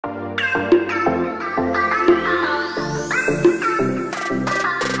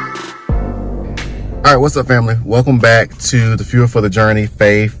All right, what's up, family? Welcome back to the Fuel for the Journey,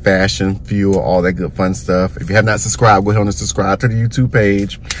 faith, fashion, fuel, all that good fun stuff. If you have not subscribed, go ahead and subscribe to the YouTube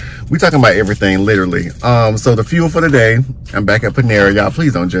page. We talking about everything, literally. So the fuel for the day, I'm back at Panera. Y'all,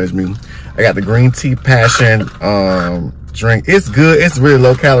 please don't judge me. I got the green tea passion drink. It's good. It's really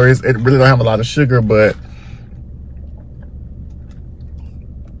low calories. It really don't have a lot of sugar, but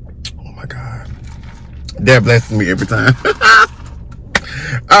oh my God, that blesses me every time.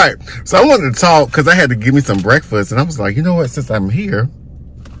 All right, so I wanted to talk because I had to give me some breakfast, and I was like, you know what, since I'm here,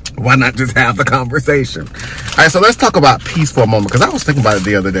 why not just have the conversation? All right, so let's talk about peace for a moment, because I was thinking about it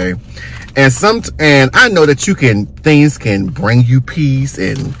the other day, and I know that things can bring you peace,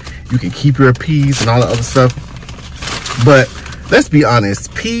 and you can keep your peace and all the other stuff, but let's be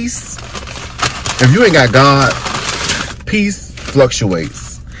honest, peace, if you ain't got God, peace fluctuates.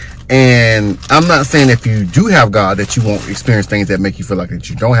 And I'm not saying if you do have God that you won't experience things that make you feel like that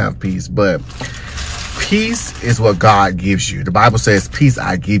you don't have peace, but peace is what God gives you. The Bible says, peace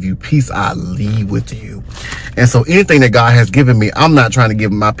I give you, peace I leave with you. And so anything that God has given me, I'm not trying to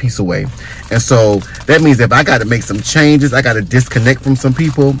give my peace away. And so that means if I got to make some changes, I got to disconnect from some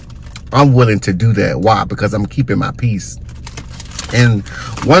people, I'm willing to do that. Why? Because I'm keeping my peace. And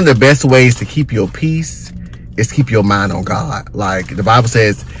one of the best ways to keep your peace is keep your mind on God. Like the Bible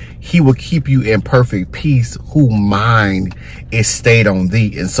says, He will keep you in perfect peace whose mind is stayed on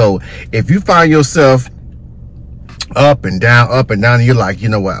thee. And so if you find yourself up and down, and you're like, you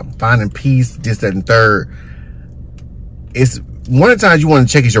know what, I'm finding peace, this, that, and third. It's one of the times you want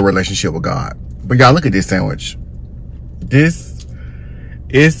to check is your relationship with God. But y'all, look at this sandwich. This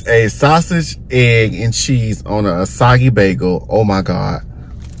is a sausage, egg, and cheese on a soggy bagel. Oh my God.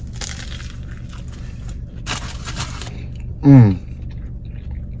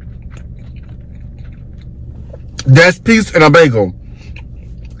 That's peace in a bagel.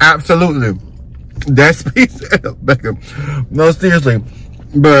 Absolutely. That's peace in a bagel. No, seriously.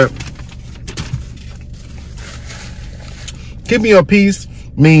 But keeping your peace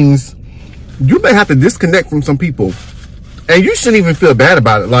means you may have to disconnect from some people. And you shouldn't even feel bad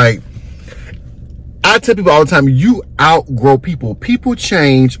about it. Like, I tell people all the time, you outgrow people. People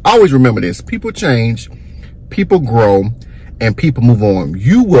change. Always remember this. People change, people grow, and people move on.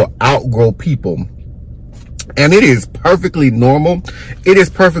 You will outgrow people. And it is perfectly normal. It is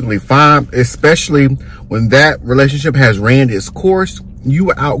perfectly fine, especially when that relationship has ran its course. You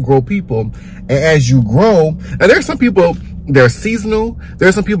will outgrow people. And as you grow, and there's some people that are seasonal.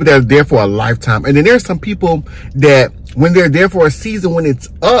 There's some people that are there for a lifetime. And then there's some people that when they're there for a season, when it's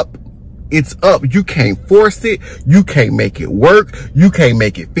up, it's up. You can't force it. You can't make it work. You can't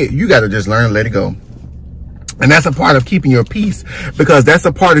make it fit. You got to just learn to let it go. And that's a part of keeping your peace, because that's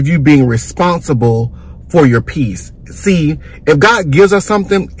a part of you being responsible for your peace. See, if God gives us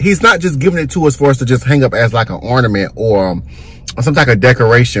something, He's not just giving it to us for us to just hang up as like an ornament or some type of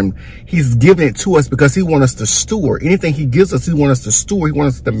decoration. He's giving it to us because He wants us to steward. Anything He gives us, He wants us to steward. He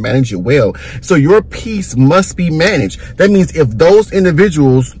wants us to manage it well. So your peace must be managed. That means if those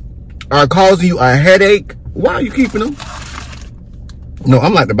individuals are causing you a headache, why are you keeping them? No,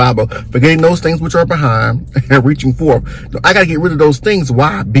 I'm like the Bible, forgetting those things which are behind and reaching forth. No, I got to get rid of those things.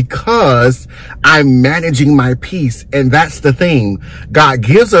 Why? Because I'm managing my peace. And that's the thing. God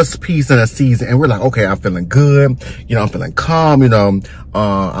gives us peace in a season and we're like, okay, I'm feeling good. You know, I'm feeling calm. You know,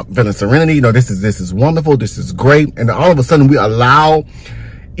 I'm feeling serenity. You know, this is wonderful. This is great. And then all of a sudden we allow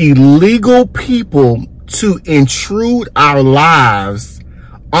illegal people to intrude our lives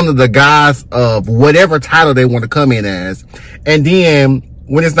under the guise of whatever title they want to come in as. And then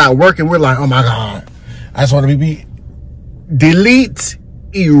when it's not working, we're like, oh my God, I just want to be delete,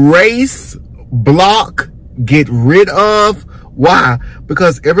 erase, block, get rid of. Why?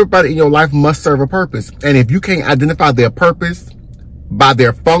 Because everybody in your life must serve a purpose. And if you can't identify their purpose by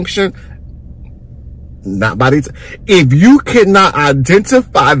their function, not by these, if you cannot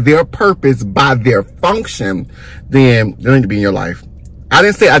identify their purpose by their function, then they need to be in your life. I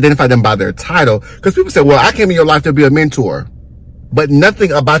didn't say identify them by their title, because people say, well, I came in your life to be a mentor, but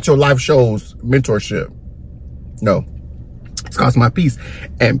nothing about your life shows mentorship. No, it's cost my peace,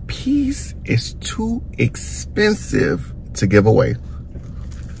 and peace is too expensive to give away.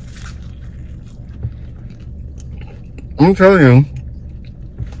 I'm telling you,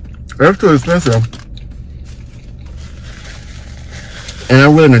 it's too expensive. And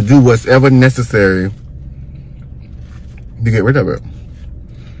I'm willing to do whatever necessary to get rid of it.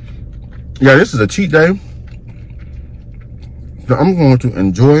 Yeah, this is a cheat day. So I'm going to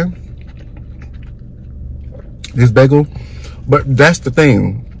enjoy this bagel. But that's the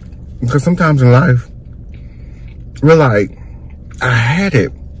thing. Because sometimes in life, we're like, I had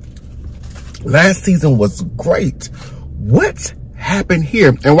it. Last season was great. What happened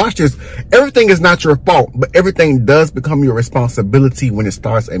here? And watch this. Everything is not your fault, but everything does become your responsibility when it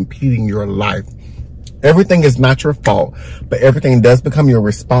starts impeding your life. Everything is not your fault, but everything does become your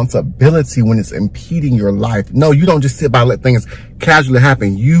responsibility when it's impeding your life. No, you don't just sit by and let things casually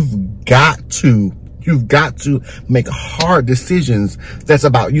happen. You've got to make hard decisions that's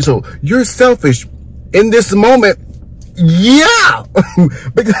about you. So you're selfish in this moment. Yeah,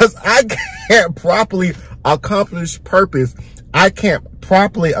 because I can't properly accomplish purpose. I can't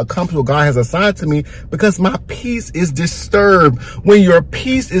properly accomplish what God has assigned to me because my peace is disturbed. When your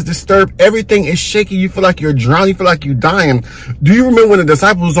peace is disturbed, everything is shaky. You feel like you're drowning. You feel like you're dying. Do you remember when the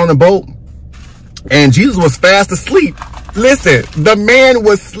disciples was on the boat and Jesus was fast asleep? Listen, the man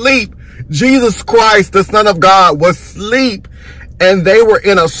was asleep. Jesus Christ, the Son of God, was asleep, and they were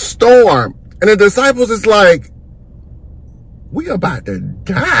in a storm. And the disciples is like, we are about to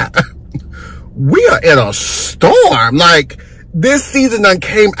die. We are in a storm. Like, this season done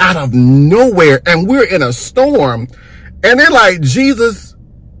came out of nowhere and we're in a storm. And they're like, Jesus,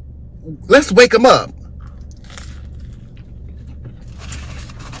 let's wake him up.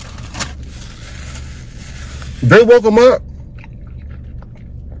 They woke him up.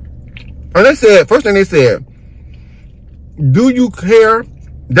 And they said, first thing they said, do you care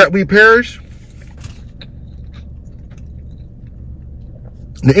that we perish?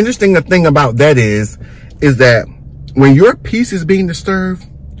 The interesting thing about that is that when your peace is being disturbed,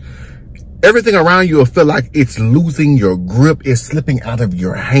 everything around you will feel like it's losing your grip, it's slipping out of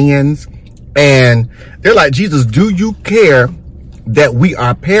your hands. And they're like, Jesus, do you care that we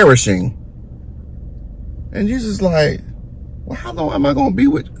are perishing? And Jesus is like, well, how long am I going to be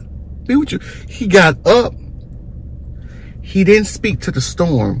with you? He got up. He didn't speak to the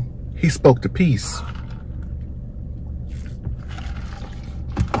storm. He spoke to peace.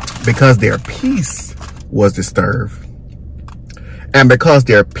 Because their peace was disturbed. And because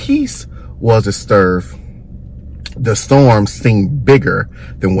their peace was disturbed, the storm seemed bigger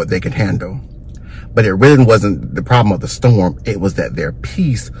than what they could handle. But it really wasn't the problem of the storm. It was that their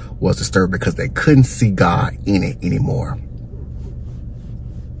peace was disturbed because they couldn't see God in it anymore.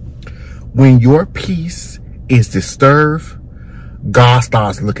 When your peace is disturbed, God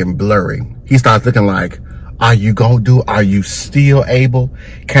starts looking blurry. He starts looking like, are you going to do it? Are you still able?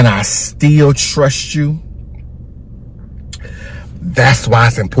 Can I still trust you? That's why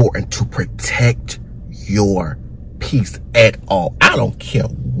it's important to protect your peace at all. I don't care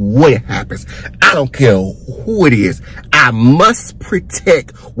what happens. I don't care who it is. I must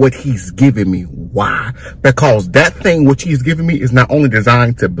protect what he's giving me. Why? Because that thing which he's giving me is not only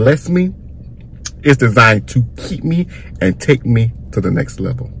designed to bless me, it's designed to keep me and take me to the next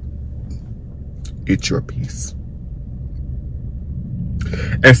level. It's your peace.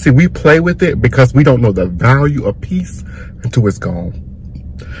 And see, we play with it because we don't know the value of peace until it's gone.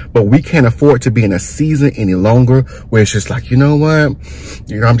 But we can't afford to be in a season any longer where it's just like, you know what?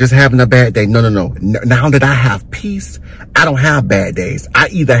 I'm just having a bad day. No. Now that I have peace, I don't have bad days. I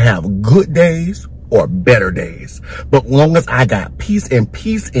either have good days or better days. But as long as I got peace, and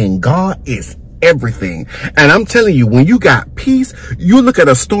peace in God is everything. And I'm telling you, when you got peace, you look at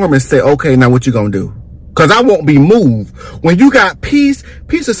a storm and say, okay, now what you gonna do? Because I won't be moved. When you got peace,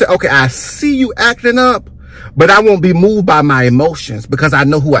 peace will say, okay, I see you acting up, but I won't be moved by my emotions because I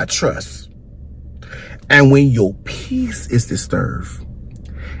know who I trust. And when your peace is disturbed,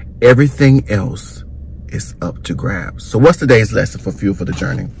 everything else is up to grabs. So what's today's lesson for Fuel for the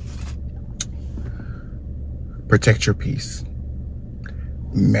Journey? Protect your peace.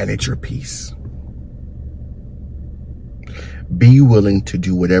 Manage your peace. Be willing to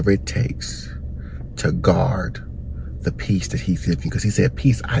do whatever it takes to guard the peace that he's giving you. Because he said,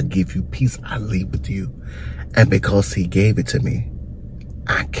 peace I give you, peace I leave with you. And because he gave it to me,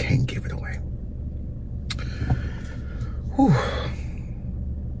 I can't give it away. Whew.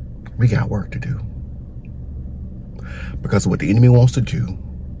 We got work to do. Because what the enemy wants to do,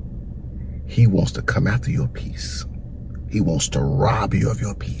 he wants to come after your peace. He wants to rob you of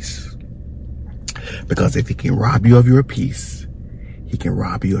your peace. Because if he can rob you of your peace, he can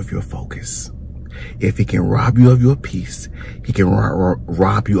rob you of your focus. If he can rob you of your peace, he can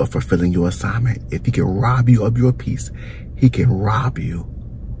rob you of fulfilling your assignment. If he can rob you of your peace, he can rob you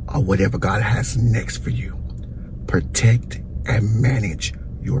of whatever God has next for you. Protect and manage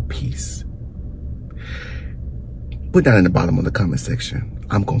your peace. Put down in the bottom of the comment section,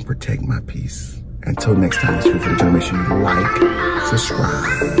 I'm going to protect my peace. Until next time, it's Fuel for the Journey. Make sure you like,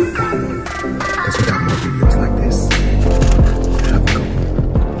 subscribe, and follow. Because we got more videos like this. Have a good one.